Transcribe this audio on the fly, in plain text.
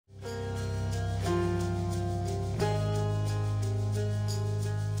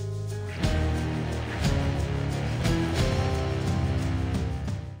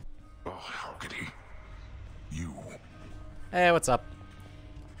Hey, what's up?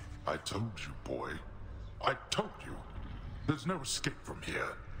 I told you, boy. I told you. There's no escape from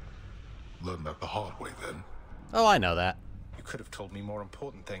here. Learn that the hard way, then. Oh, I know that. You could have told me more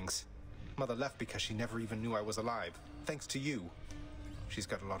important things. Mother left because she never even knew I was alive. Thanks to you. She's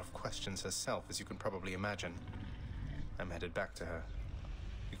got a lot of questions herself, as you can probably imagine. I'm headed back to her.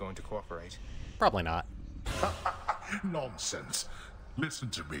 You going to cooperate? Probably not. Nonsense. Listen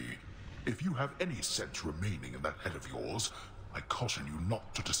to me. If you have any sense remaining in that head of yours, I caution you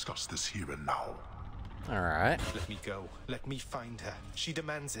not to discuss this here and now. Alright. Let me go. Let me find her. She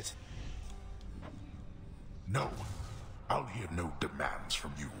demands it. No. I'll hear no demands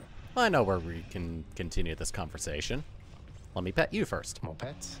from you. I know where we can continue this conversation. Let me pet you first. More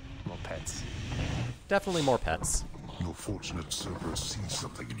pets? More pets. Definitely more pets. Your fortunate Cerberus sees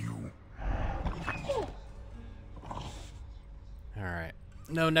something in you. Alright.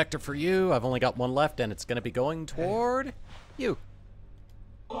 No nectar for you. I've only got one left, and it's going to be going toward you.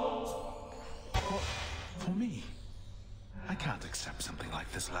 For me? I can't accept something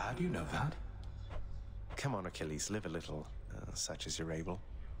like this, lad. You know that. Come on, Achilles. Live a little. Such as you're able.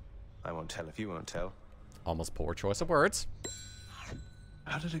 I won't tell if you won't tell. Almost poor choice of words.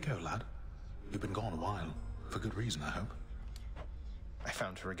 How did it go, lad? You've been gone a while. For good reason, I hope. I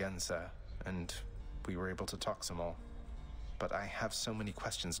found her again, sir, and we were able to talk some more. But I have so many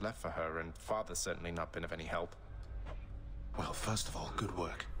questions left for her, and Father's certainly not been of any help. Well, first of all, good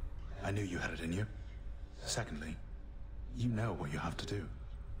work. I knew you had it in you. Secondly, you know what you have to do.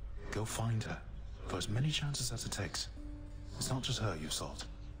 Go find her, for as many chances as it takes. It's not just her you've sought.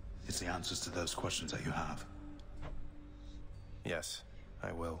 It's the answers to those questions that you have. Yes,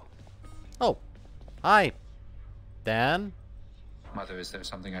 I will. Oh. Hi. Dan? Mother, is there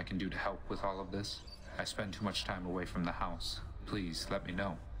something I can do to help with all of this? I spend too much time away from the house. Please, let me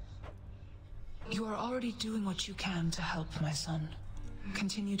know. You are already doing what you can to help, my son.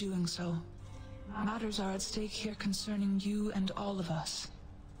 Continue doing so. Matters are at stake here concerning you and all of us.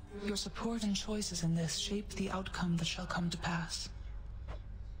 Your support and choices in this shape the outcome that shall come to pass.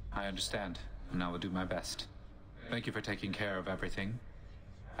 I understand, and I will do my best. Thank you for taking care of everything.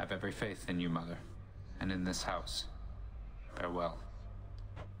 I have every faith in you, Mother, and in this house. Farewell.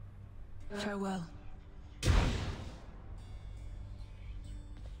 Farewell.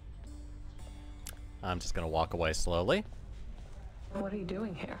 I'm just gonna walk away slowly. What are you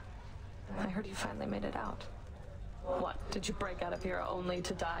doing here? I heard you finally made it out. What, did you break out of here only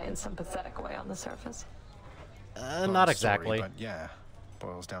to die in some pathetic way on the surface? Not exactly. Story, but yeah,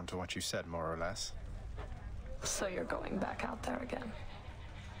 boils down to what you said, more or less. So you're going back out there again.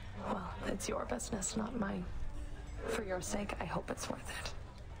 Well, it's your business, not mine. For your sake, I hope it's worth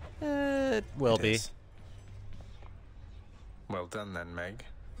it. It will be. Is. Well done then, Meg.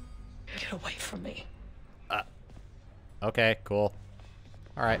 Get away from me. Okay, cool.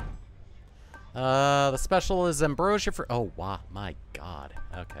 Alright. The special is ambrosia for... Oh, wow. My god.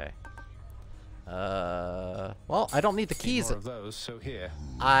 Okay. Well, I don't need the keys. More of those, so here.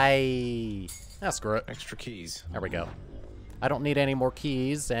 Screw it. Extra keys. There we go. I don't need any more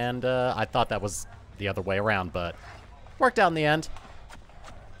keys, and, I thought that was the other way around, but worked out in the end.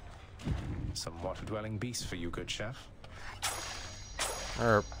 Some water-dwelling beasts for you, good chef.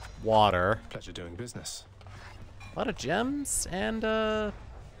 Or water. Pleasure doing business. A lot of gems, and,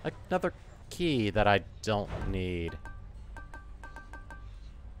 another key that I don't need.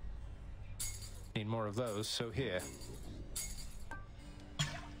 Need more of those, so here.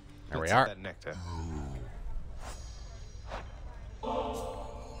 There we Let's are. have that nectar.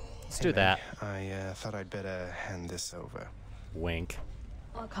 Let's do that. I thought I'd better hand this over. Wink.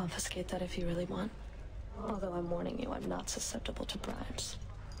 I'll confiscate that if you really want. Although I'm warning you, I'm not susceptible to bribes.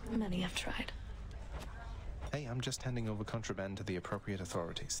 Many have tried. Hey, I'm just handing over contraband to the appropriate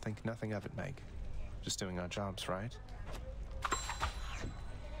authorities. Think nothing of it, Meg. Just doing our jobs, right?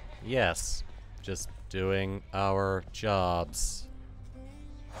 Yes. Just doing our jobs.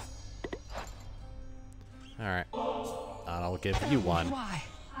 Alright. I'll give you one. Why,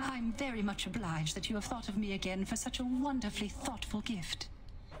 I'm very much obliged that you have thought of me again for such a wonderfully thoughtful gift.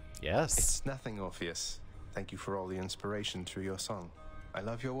 Yes. It's nothing, Orpheus. Thank you for all the inspiration through your song. I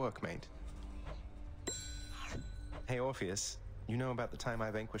love your work, mate. Hey, Orpheus. You know about the time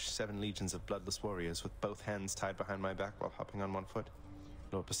I vanquished 7 legions of bloodless warriors with both hands tied behind my back while hopping on one foot?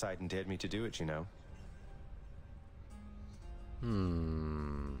 Lord Poseidon dared me to do it, you know.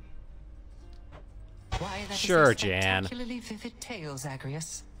 Why, that Sure, is a Jan. spectacularly vivid tale,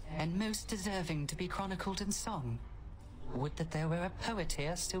 Zagreus, and most deserving to be chronicled in song. Would that there were a poet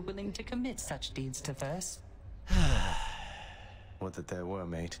here still willing to commit such deeds to verse. Would that there were,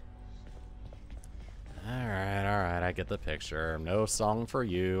 mate. Alright, I get the picture. No song for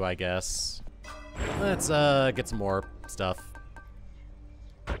you, I guess. Let's get some more stuff.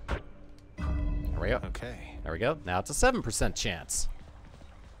 There we go. Okay. There we go. Now it's a 7% chance.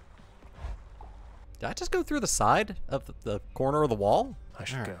 Did I just go through the side of the corner of the wall? I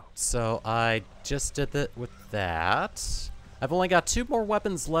should go. So I just did that with that. I've only got 2 more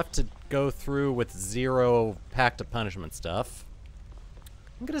weapons left to go through with 0 Pact of Punishment stuff.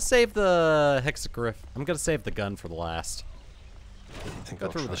 I'm gonna save the hexagriff. I'm gonna save the gun for the last. Go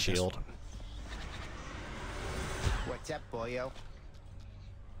through with the shield. What's up, boyo?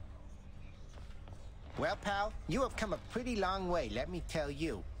 Well, pal, you have come a pretty long way, let me tell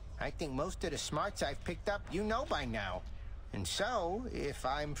you. I think most of the smarts I've picked up you know by now. And so, if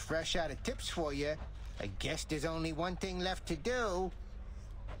I'm fresh out of tips for you, I guess there's only one thing left to do.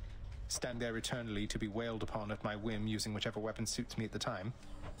 Stand there eternally to be wailed upon at my whim using whichever weapon suits me at the time.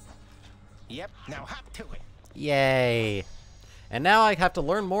 Yep, now hop to it. Yay. And now I have to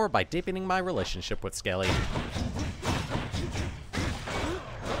learn more by deepening my relationship with Skelly.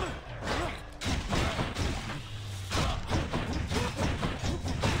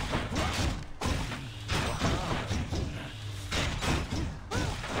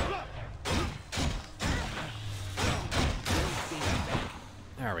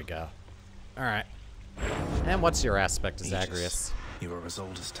 There we go. Alright. And what's your aspect, Zagreus? You are as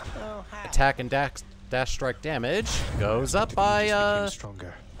old as time. Oh, hi. Attack and dash strike damage goes up by,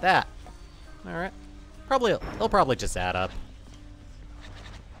 stronger. that. Alright. They'll probably just add up.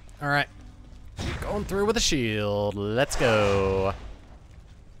 Alright. Going through with a shield. Let's go.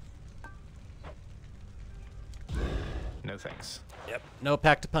 No thanks. Yep. No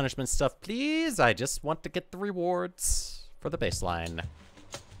Pact of Punishment stuff, please. I just want to get the rewards for the baseline.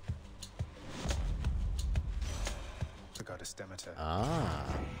 The goddess Demeter. Ah.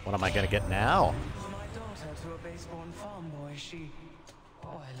 What am I gonna get now? My daughter to a base-born farm boy,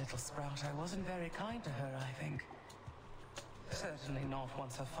 Boy, little sprout, I wasn't very kind to her, I think. Certainly not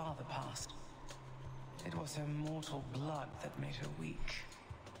once her father passed. It was her mortal blood that made her weak.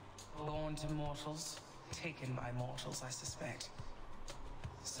 Born to mortals, taken by mortals, I suspect.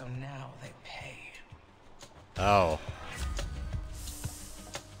 So now they pay. Oh.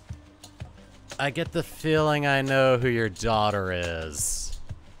 I get the feeling I know who your daughter is.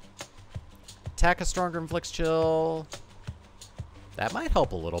 Attack is stronger, inflicts chill. That might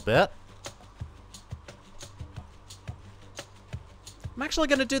help a little bit. I'm actually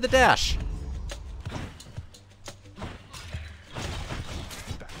gonna do the dash.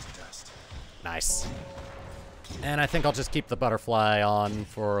 Back to dust. Nice. And I think I'll just keep the butterfly on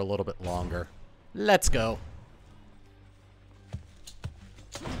for a little bit longer. Let's go.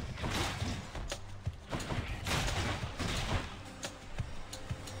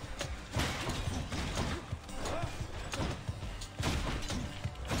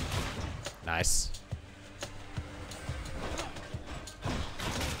 Nice.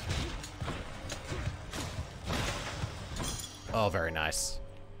 Oh, very nice.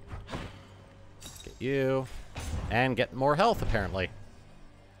 Get you. And get more health, apparently.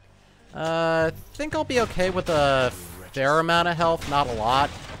 I think I'll be okay with a fair amount of health, not a lot.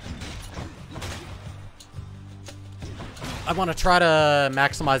 I want to try to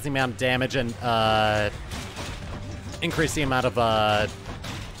maximize the amount of damage and increase the amount of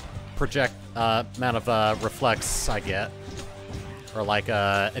reflex I get, or like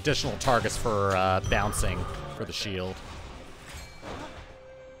additional targets for bouncing for the shield.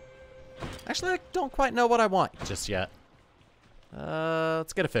 Actually, I don't quite know what I want just yet.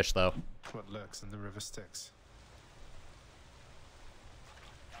 Let's get a fish though. What lurks in the river Styx?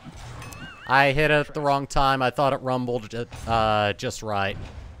 I hit it at the wrong time. I thought it rumbled just right.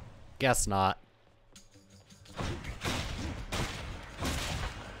 Guess not.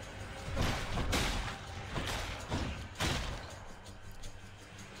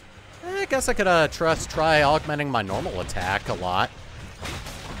 I guess I could try augmenting my normal attack a lot.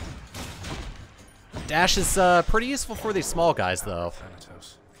 Dash is pretty useful for these small guys, though.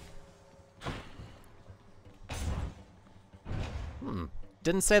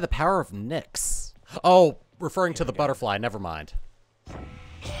 Didn't say the power of Nyx. Oh, referring to the butterfly. Never mind. I want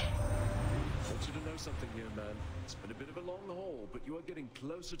you to know something here, man. It's been a bit of a long haul, but you are getting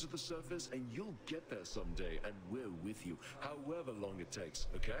closer to the surface, and you'll get there someday, and we're with you, however long it takes,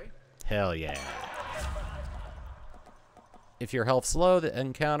 okay? Hell yeah. If your health's low, the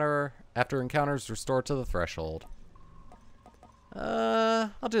after encounters restore to the threshold.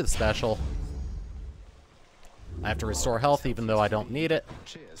 I'll do the special. I have to restore health even though I don't need it.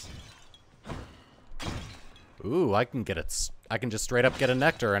 Cheers. Ooh, I can just straight up get a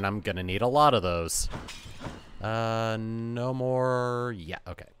Nectar, and I'm gonna need a lot of those. No more... Yeah,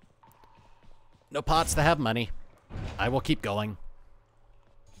 okay. No pots to have money. I will keep going.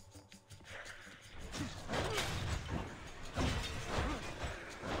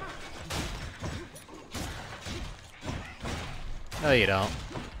 No, you don't.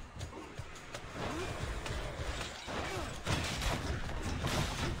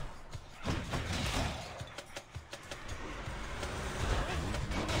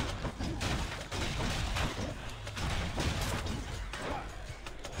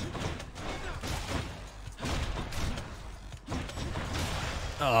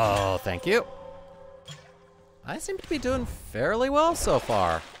 Oh, thank you. I seem to be doing fairly well so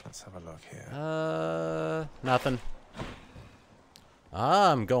far. Let's have a look here. Nothing.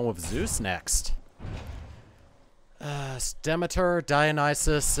 I'm going with Zeus next. Demeter,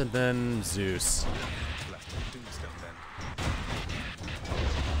 Dionysus, and then Zeus. Left to Doomstone then.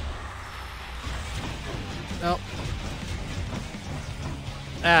 Nope.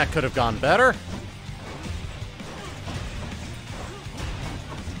 That could have gone better.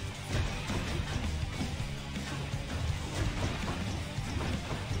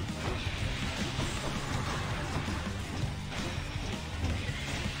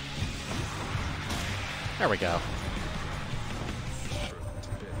 There we go.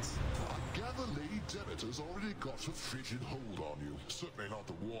 Gather Lady Demeter's already got a frigid hold on you. Certainly not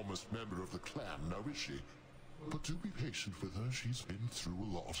the warmest member of the clan, now is she? But do be patient with her, she's been through a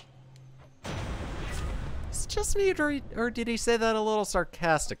lot. Is it just me, or did he say that a little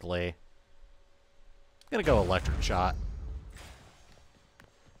sarcastically? I'm gonna go electric shot.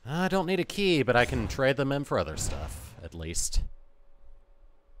 I don't need a key, but I can trade them in for other stuff, at least.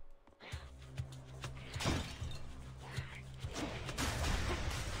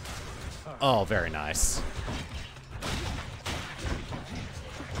 Oh, very nice.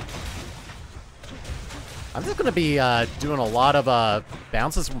 I'm just gonna be doing a lot of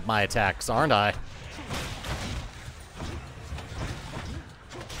bounces with my attacks, aren't I?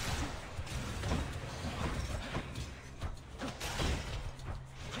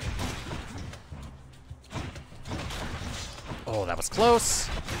 Oh, that was close.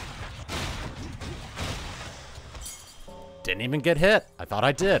 Didn't even get hit. I thought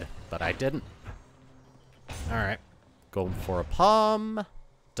I did, but I didn't. Alright. Going for a palm.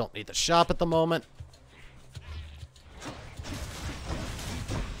 Don't need the shop at the moment.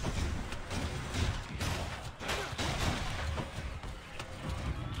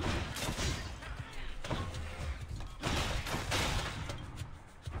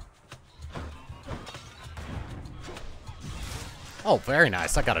 Oh, very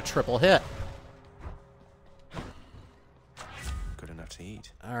nice. I got a triple hit. Good enough to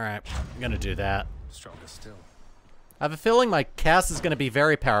eat. Alright, I'm gonna do that. Stronger still. I have a feeling my cast is gonna be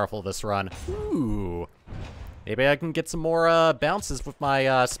very powerful this run. Ooh. Maybe I can get some more bounces with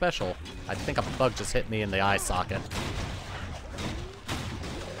my special. I think a bug just hit me in the eye socket.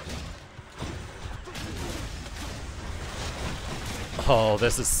 Oh,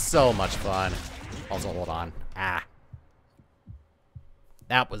 this is so much fun. Also, hold on. Ah.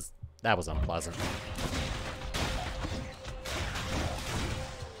 That was unpleasant.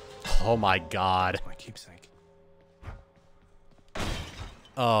 Oh my god. My keepsake.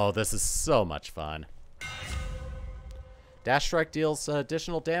 Oh, this is so much fun. Dash Strike deals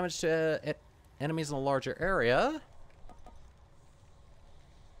additional damage to enemies in a larger area.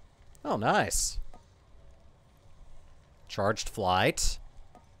 Oh, nice. Charged Flight.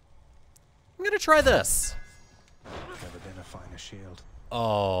 I'm gonna try this. Never been a finer shield.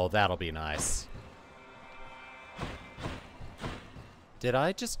 Oh, that'll be nice. Did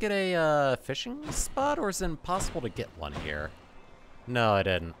I just get a fishing spot, or is it impossible to get one here? No, I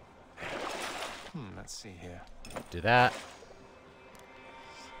didn't. Let's see here. Do that.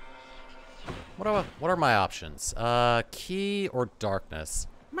 What are my options? Key or darkness?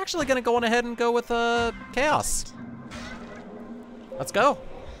 I'm actually gonna go on ahead and go with chaos. Let's go.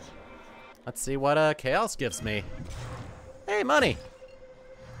 Let's see what chaos gives me. Hey, money.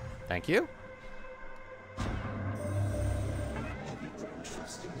 Thank you. Have you grown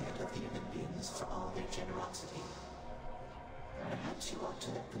trusting yet of the human beings for all their generosity? Perhaps you ought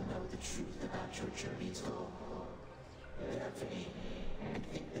to let them know the truth about your journey's goal. They're vain and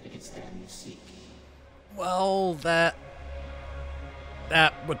think that it is them you seek. Well, that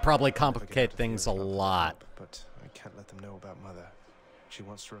would probably complicate things a lot. But I can't let them know about Mother. She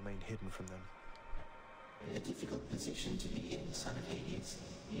wants to remain hidden from them. A difficult position to be in, son of Hades.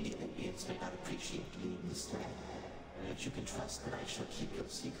 The Olympians may not appreciate leading this thread, but you can trust that I shall keep your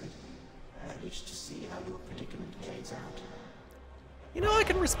secret. I wish to see how your predicament plays out. You know, I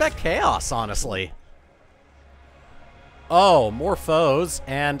can respect chaos, honestly. Oh, more foes,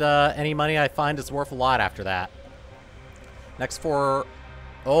 and any money I find is worth a lot after that. Next for...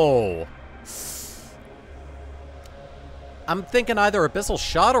 Oh. I'm thinking either Abyssal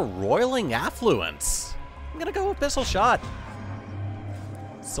Shot or Roiling Affluence. I'm gonna go Abyssal Shot.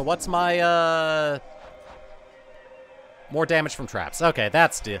 So what's my, more damage from traps. Okay,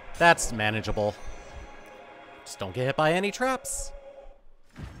 that's manageable. Just don't get hit by any traps.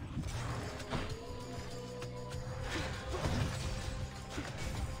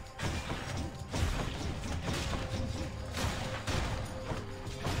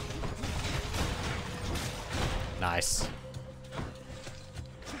 Nice.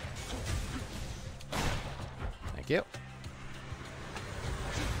 Thank you.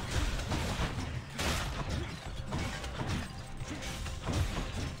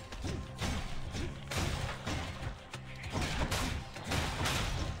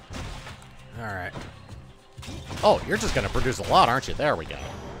 Alright. Oh, you're just gonna produce a lot, aren't you? There we go.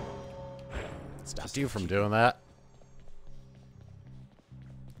 Stopped you from doing that.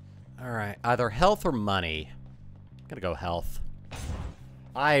 Alright, either health or money. I'm gonna go health.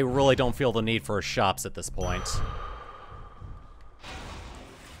 I really don't feel the need for shops at this point.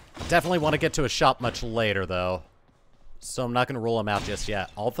 Definitely want to get to a shop much later, though. So I'm not going to rule them out just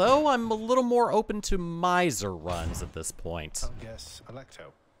yet. Although I'm a little more open to miser runs at this point. I'll guess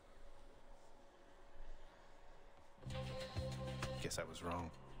Electo. Guess I was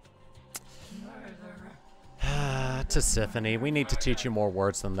wrong. Tisiphone, we need to teach you more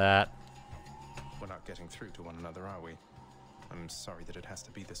words than that. We're not getting through to one another, are we? I'm sorry that it has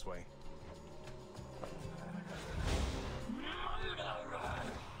to be this way.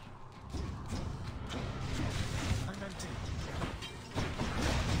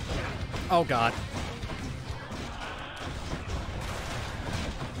 Oh god.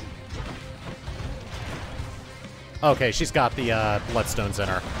 Okay, she's got the bloodstones in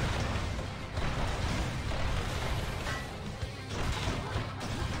her.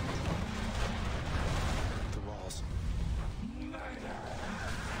 The walls.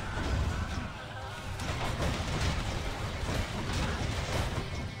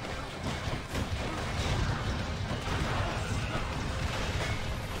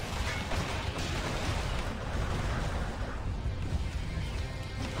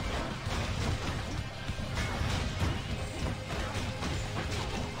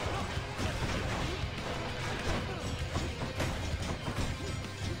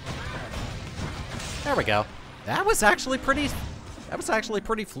 There we go. That was actually pretty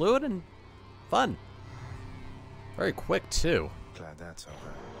fluid and fun. Very quick too. Glad that's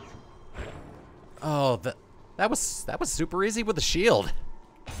over. Oh, that was super easy with the shield.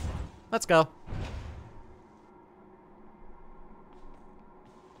 Let's go.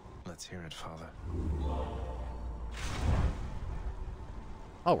 Let's hear it, Father.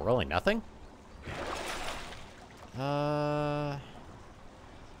 Oh, really nothing? Nah.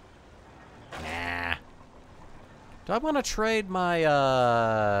 Do I want to trade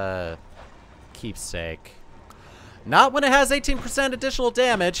my, keepsake? Not when it has 18% additional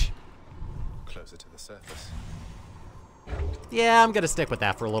damage. Closer to the surface. Yeah, I'm gonna stick with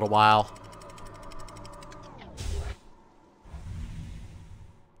that for a little while.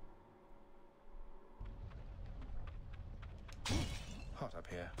 Hot up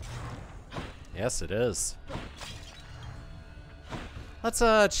here. Yes, it is. Let's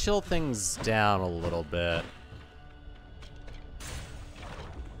chill things down a little bit.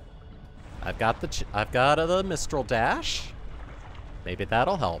 I've got the Mistral Dash. Maybe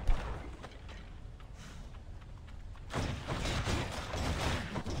that'll help.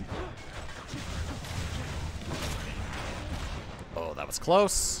 Oh, that was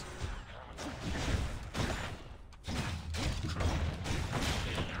close.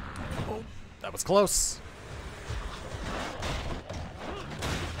 Oh, that was close.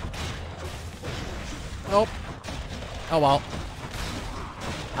 Nope. Oh well.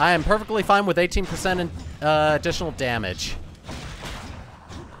 I am perfectly fine with 18% additional damage.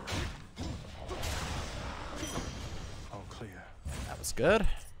 All clear. That was good.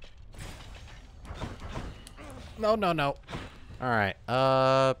 No, no, no. Alright,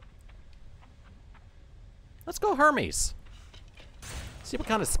 let's go Hermes. See what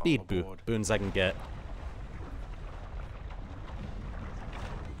kind of speed boons I can get.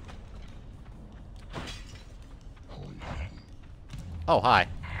 Oh, hi.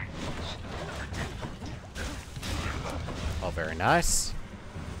 Oh, very nice.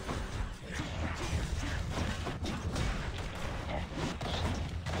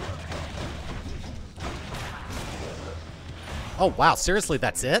 Oh, wow. Seriously,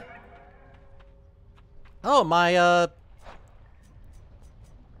 that's it? Oh, my,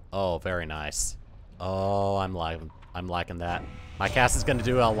 Oh, very nice. Oh, I'm liking that. My cast is going to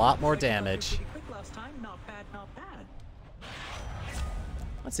do a lot more damage.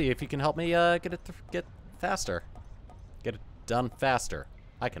 Let's see if you can help me get faster. Get it done faster.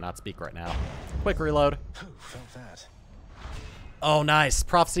 I cannot speak right now. Quick reload. Felt that. Oh, nice.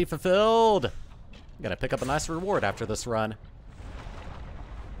 Prophecy fulfilled. I'm going to pick up a nice reward after this run.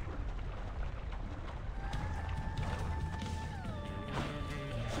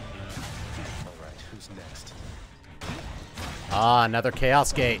 Alright, who's next? Ah, another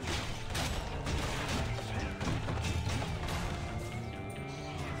Chaos Gate.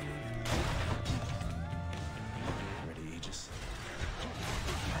 Ready, Aegis?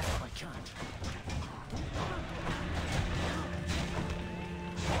 I can't.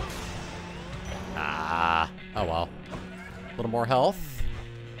 Ah. Oh, well. A little more health.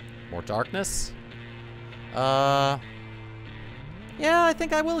 More darkness. Yeah, I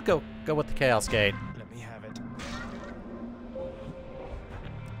think I will go with the Chaos Gate. Let me have it.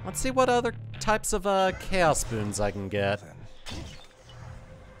 Let's see what other types of Chaos Spoons I can get.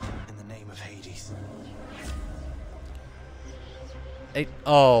 In the name of Hades.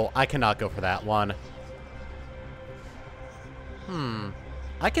 Oh, I cannot go for that one.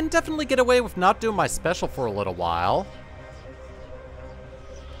 I can definitely get away with not doing my special for a little while.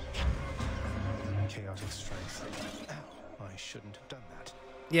 Chaotic strength. Ow, I shouldn't have done that.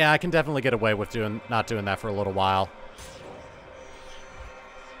 Yeah, I can definitely get away with not doing that for a little while.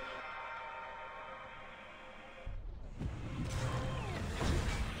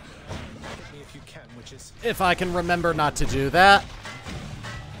 Hit me if you can, witches. If I can remember not to do that.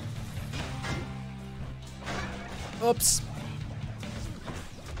 Oops.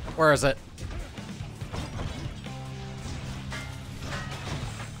 Where is it?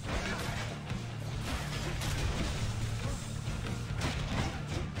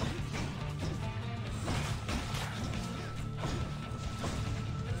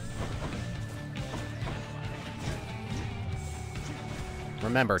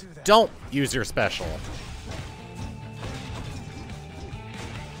 Remember, don't use your special.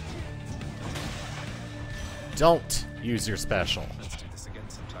 Don't use your special. Let's do this again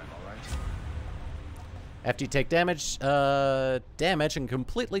sometime, alright? After you take damage, and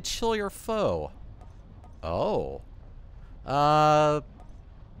completely chill your foe. Oh. I'll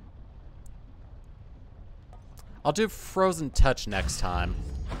do Frozen Touch next time.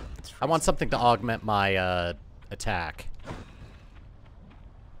 I want something to augment my, attack.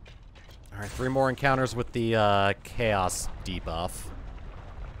 Alright, 3 more encounters with the, Chaos debuff.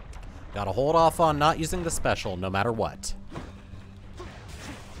 Gotta hold off on not using the special, no matter what.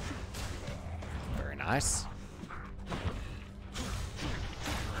 Very nice.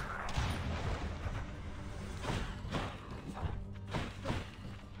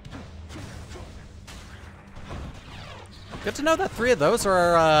 Good to know that 3 of those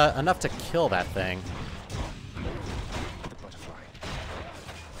are enough to kill that thing. The butterfly.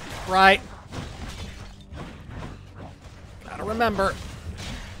 Right. Gotta remember.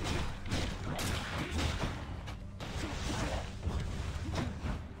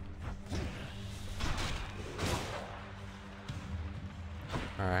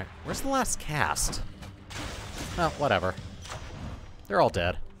 Alright, where's the last cast? Oh, whatever. They're all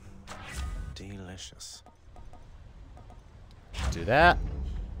dead. Delicious. Do that.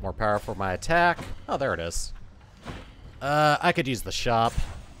 More power for my attack. Oh, there it is. I could use the shop.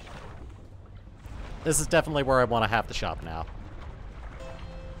 This is definitely where I want to have the shop now.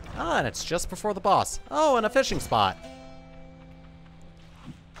 Ah, and it's just before the boss. Oh, and a fishing spot.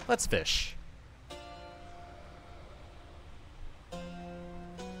 Let's fish.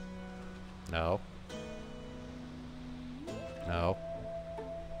 No. No.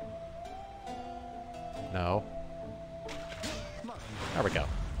 No. There we go.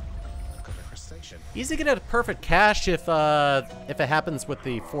 Easy to get a perfect cache if it happens with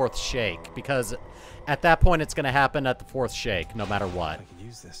the 4th shake, because at that point it's going to happen at the 4th shake, no matter what. I could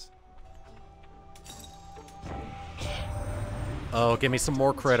use this. Oh, give me some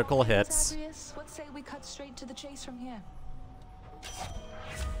more critical hits. What say we cut straight to the chase from here?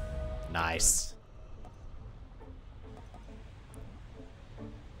 Nice.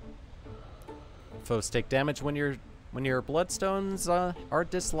 Foes take damage when your bloodstones are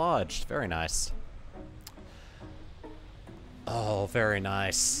dislodged. Very nice. Oh, very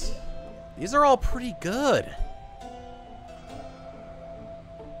nice. These are all pretty good.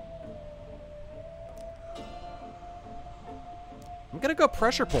 I'm gonna go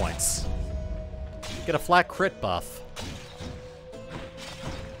pressure points. Get a flat crit buff.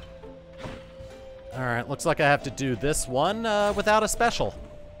 Alright, looks like I have to do this one without a special.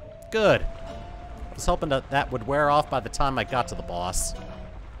 Good. I was hoping that would wear off by the time I got to the boss.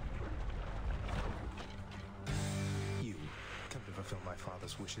 You come to fulfill my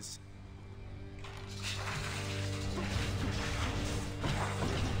father's wishes.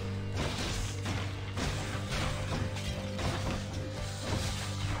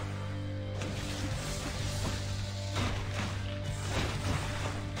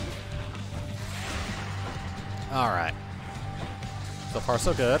 Alright. So far,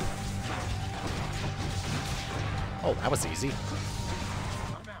 so good. Oh, that was easy.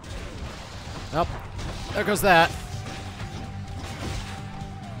 Oh, there goes that.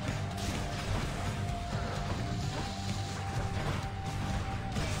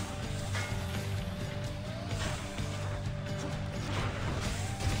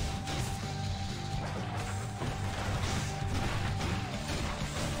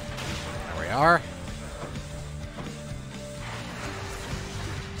 There we are.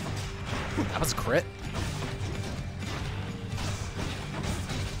 That was a crit.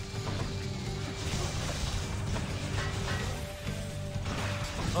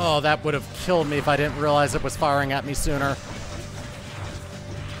 Oh, that would have killed me if I didn't realize it was firing at me sooner.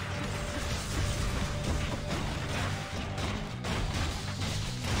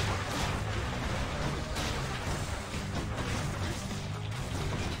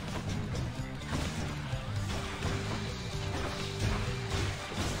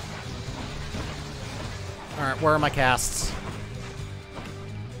 Alright, where are my casts?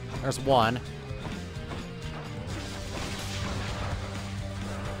 There's one.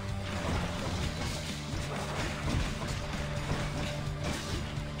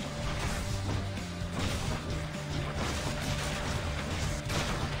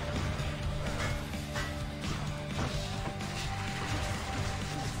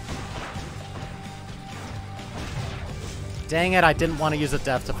 Dang it, I didn't want to use a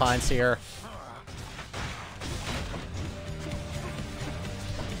Death Defiance here.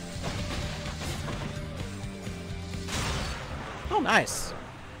 Oh, nice.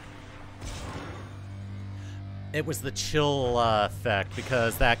 It was the chill effect,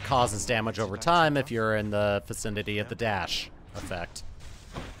 because that causes damage over time if you're in the vicinity of the dash effect.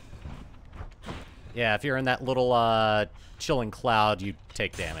 Yeah, if you're in that little chilling cloud, you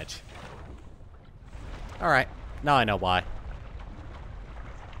take damage. Alright, now I know why.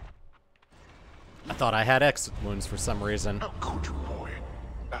 I thought I had exit wounds for some reason. How could you, boy?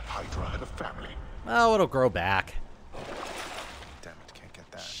 That Hydra had a family. Oh, it'll grow back. Damn it, can't get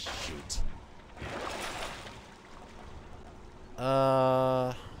that. Shoot.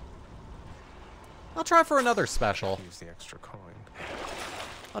 I'll try for another special. Use the extra coin.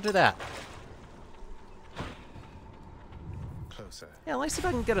 I'll do that. Closer. Yeah, let me see if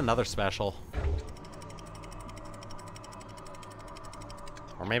I can get another special.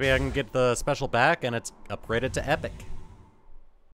 Or maybe I can get the special back and it's upgraded to epic.